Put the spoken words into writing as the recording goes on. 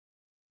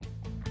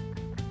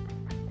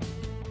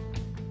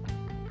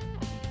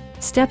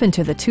Step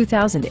into the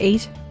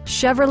 2008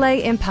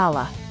 Chevrolet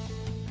Impala.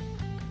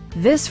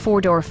 This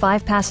four-door,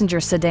 five-passenger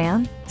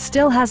sedan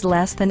still has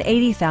less than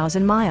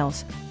 80,000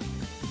 miles.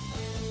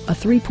 A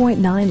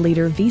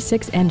 3.9-liter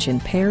V6 engine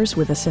pairs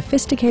with a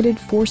sophisticated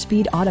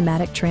four-speed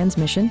automatic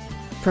transmission,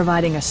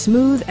 providing a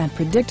smooth and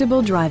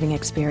predictable driving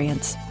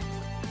experience.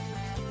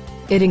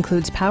 It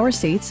includes power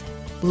seats,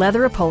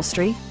 leather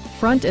upholstery,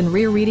 front and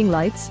rear reading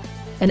lights,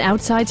 an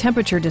outside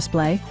temperature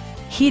display,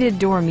 heated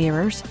door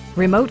mirrors,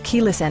 remote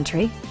keyless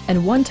entry,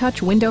 and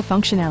one-touch window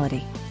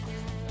functionality.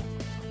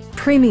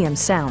 Premium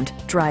sound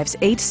drives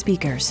 8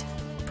 speakers,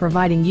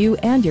 providing you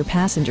and your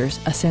passengers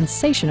a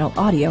sensational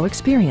audio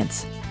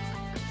experience.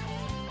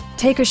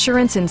 Take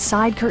assurance in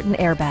side curtain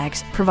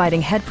airbags,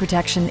 providing head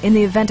protection in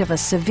the event of a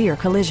severe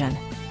collision.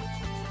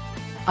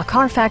 A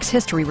Carfax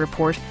history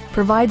report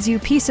provides you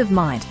peace of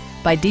mind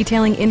by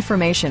detailing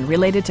information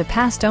related to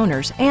past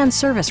owners and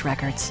service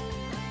records.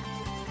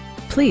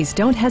 Please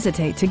don't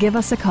hesitate to give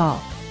us a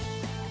call.